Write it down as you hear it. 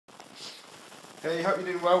Hey, hope you're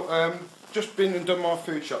doing well. Just been and done my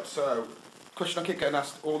food shop. So, question I keep getting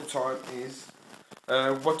asked all the time is,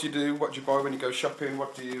 what do you do? What do you buy when you go shopping?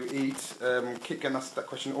 What do you eat? Keep getting asked that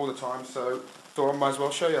question all the time. So, thought I might as well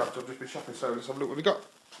show you after I've just been shopping. So, let's have a look what we got.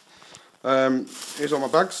 Here's all my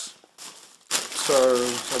bags. So,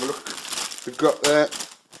 let's have a look. We've got there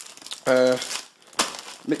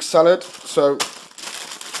mixed salad. So,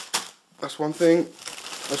 that's one thing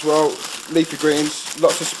as well. Leafy greens,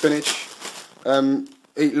 lots of spinach.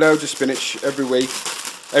 Eat loads of spinach every week,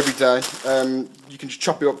 every day. You can just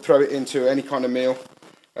chop it up, throw it into any kind of meal,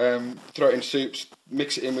 throw it in soups,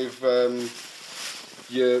 mix it in with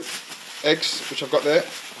your eggs, which I've got there.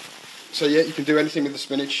 So yeah, you can do anything with the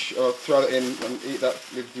spinach, or throw it in and eat that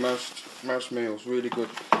with most meals. Really good.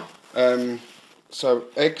 So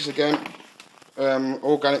eggs again,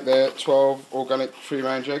 organic there, 12 organic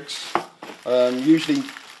free-range eggs. Usually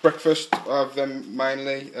breakfast, I have them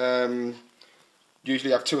mainly.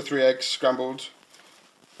 Usually have 2 or 3 eggs scrambled,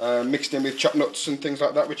 mixed in with chopped nuts and things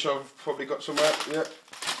like that, which I've probably got somewhere. Yeah,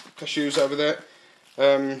 cashews over there.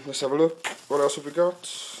 Let's have a look. What else have we got?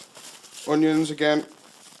 Onions again.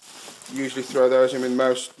 Usually throw those in with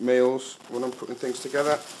most meals when I'm putting things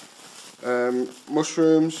together.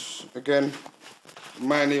 Mushrooms again,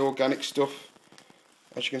 mainly organic stuff,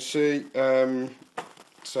 as you can see.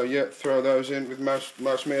 So yeah, throw those in with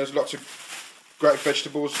most meals. Lots of great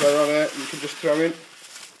vegetables there are there you can just throw in.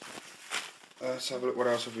 Let's have a look, what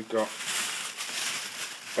else have we got?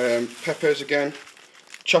 Peppers again.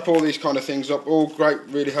 Chop all these kind of things up. All great,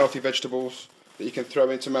 really healthy vegetables that you can throw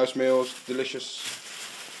into most meals. Delicious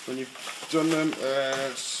when you've done them.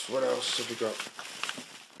 What else have we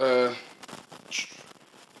got?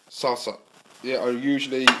 Salsa. Yeah, I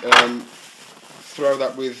usually throw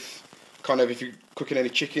that with kind of, if you're cooking any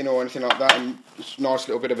chicken or anything like that, and it's a nice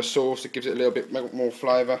little bit of a sauce that gives it a little bit more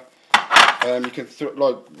flavour. You can,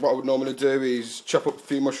 like what I would normally do is chop up a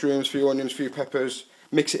few mushrooms, a few onions, a few peppers,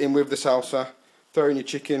 mix it in with the salsa, throw in your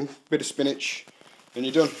chicken, bit of spinach, and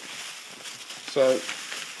you're done. So,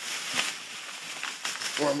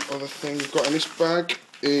 one other thing we've got in this bag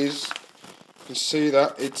is, you can see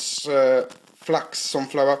that it's flax,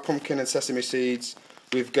 sunflower, pumpkin and sesame seeds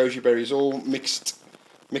with goji berries, all mixed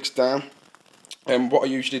down. And what I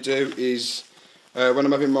usually do is, when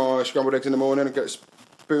I'm having my scrambled eggs in the morning, I get a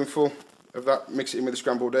spoonful of that, mix it in with the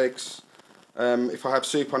scrambled eggs. If I have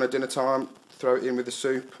soup on at dinner time, throw it in with the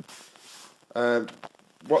soup.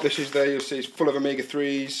 What this is there, you'll see, is full of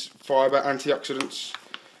omega-3s, fibre, antioxidants,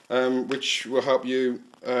 which will help you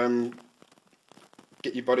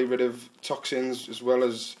get your body rid of toxins, as well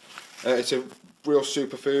as it's a real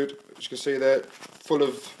superfood, as you can see there, full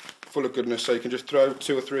of goodness. So you can just throw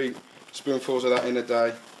 2 or 3 spoonfuls of that in a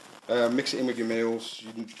day, mix it in with your meals.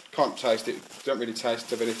 You can't taste it, don't really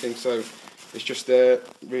taste of anything, so it's just there,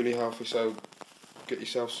 really healthy, so get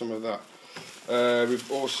yourself some of that.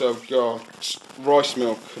 We've also got rice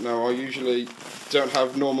milk. Now I usually don't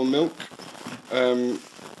have normal milk,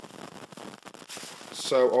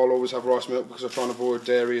 so I'll always have rice milk because I try and avoid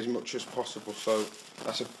dairy as much as possible, so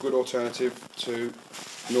that's a good alternative to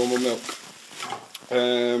normal milk.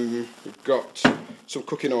 We've got some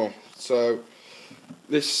cooking oil. So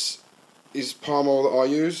this is palm oil that I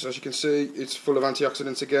use. As you can see, it's full of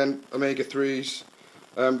antioxidants again, omega-3s.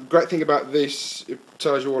 Great thing about this, it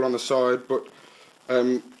tells you all on the side, but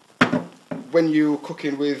when you're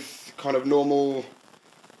cooking with kind of normal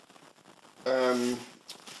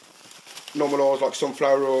oils like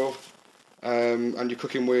sunflower oil, and you're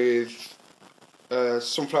cooking with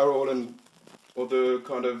sunflower oil and other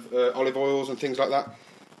kind of olive oils and things like that,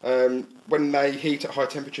 when they heat at high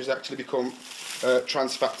temperatures, they actually become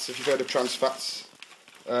trans fats. If you've heard of trans fats,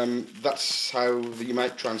 that's how you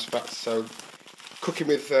make trans fats. So cooking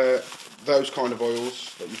with those kind of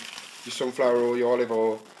oils, like your sunflower oil, your olive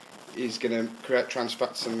oil, is going to create trans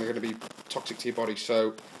fats, and they're going to be toxic to your body.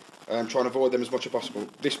 So try and avoid them as much as possible.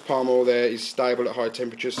 This palm oil there is stable at high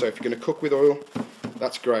temperatures, so if you're going to cook with oil,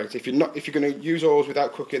 that's great. If you're going to use oils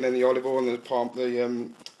without cooking, then the olive oil and the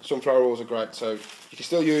sunflower oils are great. So you can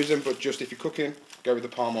still use them, but just if you're cooking, go with the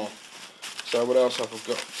palm oil. So what else have I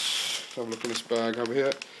got? Let's have a look in this bag over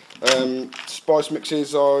here. Spice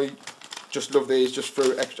mixes, I just love these, just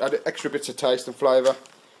for add extra bits of taste and flavour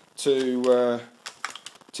to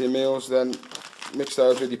your meals. Then mix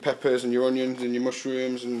those with your peppers and your onions and your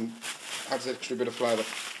mushrooms, and adds an extra bit of flavour.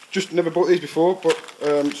 Just never bought these before, but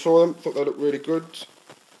saw them, thought they looked really good.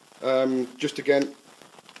 Just again,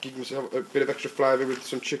 give myself a bit of extra flavour with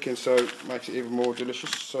some chicken, so it makes it even more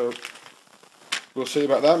delicious. So we'll see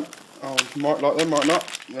about them. I might like them, might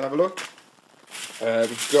not. We'll have a look.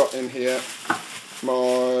 We've got in here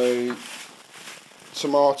my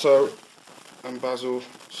tomato and basil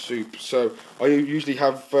soup. So I usually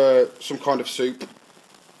have some kind of soup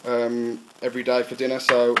every day for dinner.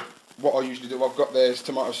 So what I usually do, I've got there's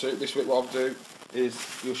tomato soup. This week what I'll do is,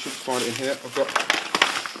 you should find it in here, I've got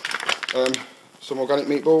some organic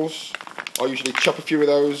meatballs. I usually chop a few of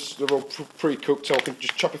those. They're all pre-cooked, so I can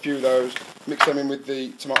just chop a few of those, mix them in with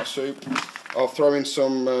the tomato soup. I'll throw in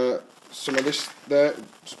some of this there,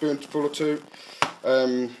 spoonful or two,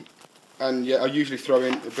 and yeah, I usually throw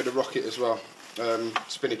in a bit of rocket as well,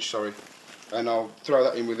 spinach, sorry, and I'll throw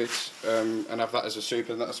that in with it and have that as a soup,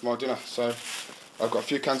 and that's my dinner. So I've got a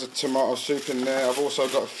few cans of tomato soup in there. I've also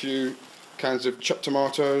got a few cans of chopped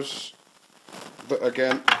tomatoes that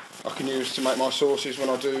again I can use to make my sauces when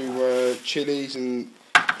I do chilies and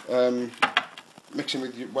mixing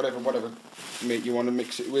with whatever meat you want to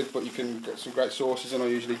mix it with, but you can get some great sauces, and I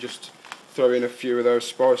usually just throw in a few of those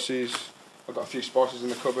spices. I've got a few spices in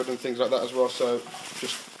the cupboard and things like that as well, so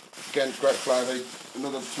just again great flavour.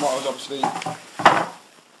 Another tomatoes, obviously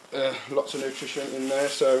lots of nutrition in there.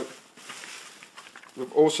 So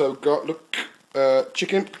we've also got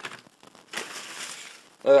chicken.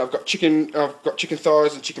 I've got chicken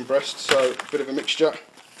thighs and chicken breasts, so a bit of a mixture.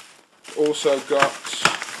 Also got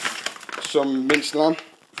some minced lamb,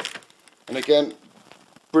 and again,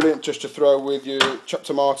 brilliant just to throw with your chopped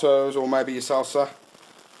tomatoes or maybe your salsa.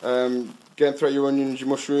 Again, throw your onions, your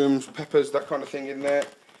mushrooms, peppers, that kind of thing in there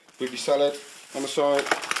with your salad on the side.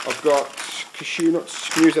 I've got cashew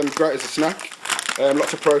nuts, use them great as a snack.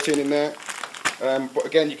 Lots of protein in there, but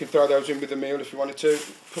again, you can throw those in with the meal if you wanted to,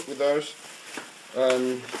 cook with those.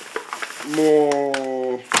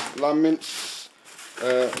 More lamb mince,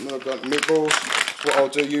 another got meatballs. So what I'll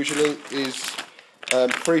do usually is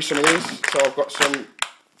freeze some of these, so I've got some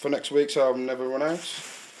for next week, so I'll never run out.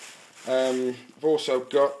 I've also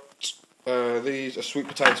got these are sweet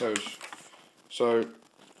potatoes, so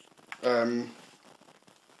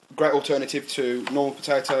great alternative to normal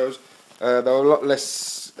potatoes. They're a lot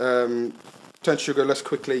less turn to sugar less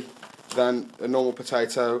quickly than a normal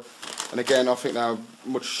potato. And again, I think they're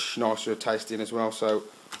much nicer tasting as well, so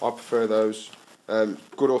I prefer those.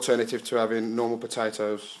 Good alternative to having normal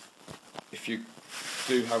potatoes if you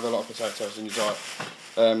do have a lot of potatoes in your diet,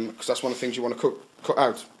 because that's one of the things you want to cut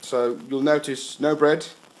out. So you'll notice no bread,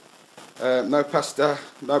 no pasta,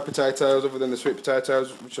 no potatoes other than the sweet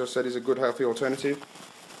potatoes, which I said is a good healthy alternative.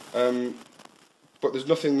 But there's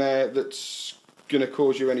nothing there that's going to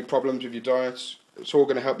cause you any problems with your diet. It's all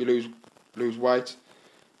going to help you lose weight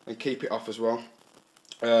and keep it off as well.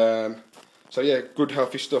 So yeah, good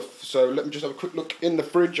healthy stuff. So let me just have a quick look in the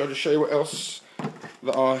fridge. I'll just show you what else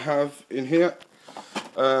that I have in here.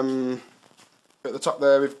 At the top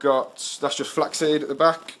there we've got, that's just flaxseed at the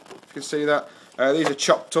back, if you can see that. These are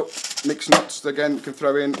chopped up mixed nuts, again you can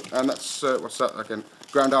throw in, and that's, what's that again,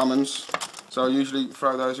 ground almonds. So I usually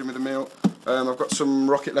throw those in with the meal. I've got some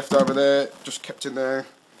rocket left over there, just kept in there.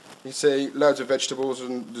 You can see loads of vegetables,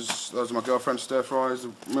 and those are my girlfriend's stir fries,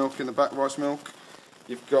 the milk in the back, rice milk.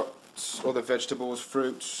 You've got other vegetables,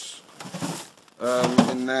 fruits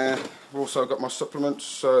in there. I've also got my supplements,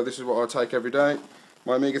 so this is what I take every day.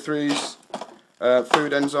 My omega-3s,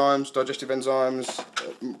 food enzymes, digestive enzymes,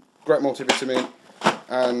 great multivitamin,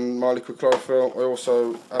 and my liquid chlorophyll. I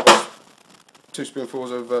also have 2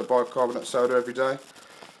 spoonfuls of bicarbonate soda every day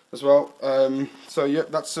as well. So yeah,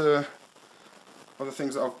 that's other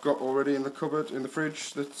things that I've got already in the cupboard, in the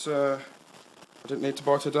fridge, that I didn't need to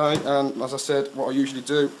buy today. And as I said, what I usually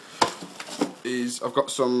do is I've got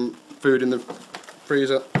some food in the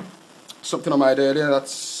freezer, something I made earlier,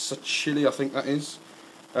 that's a chili I think that is.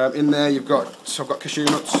 In there I've got cashew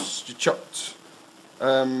nuts, chopped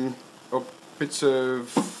up bits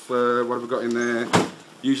of, what have we got in there,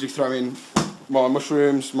 usually throw in my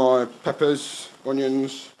mushrooms, my peppers,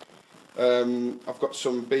 onions. I've got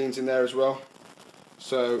some beans in there as well,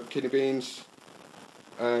 so kidney beans.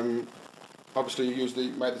 Obviously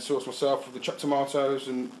usually made the sauce myself with the chopped tomatoes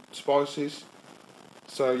and spices.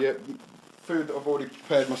 So yeah, food that I've already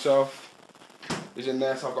prepared myself is in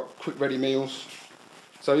there, so I've got quick ready meals.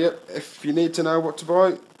 So yeah, if you need to know what to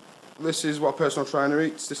buy, this is what a personal trainer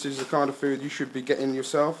eats. This is the kind of food you should be getting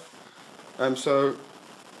yourself. So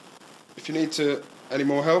if you need any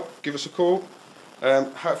more help, give us a call.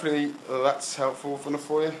 Hopefully that's helpful enough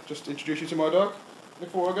for you. Just introduce you to my dog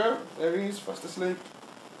before I go. There he is, fast asleep.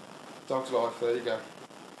 Dog's life, there you go.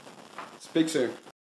 Speak soon.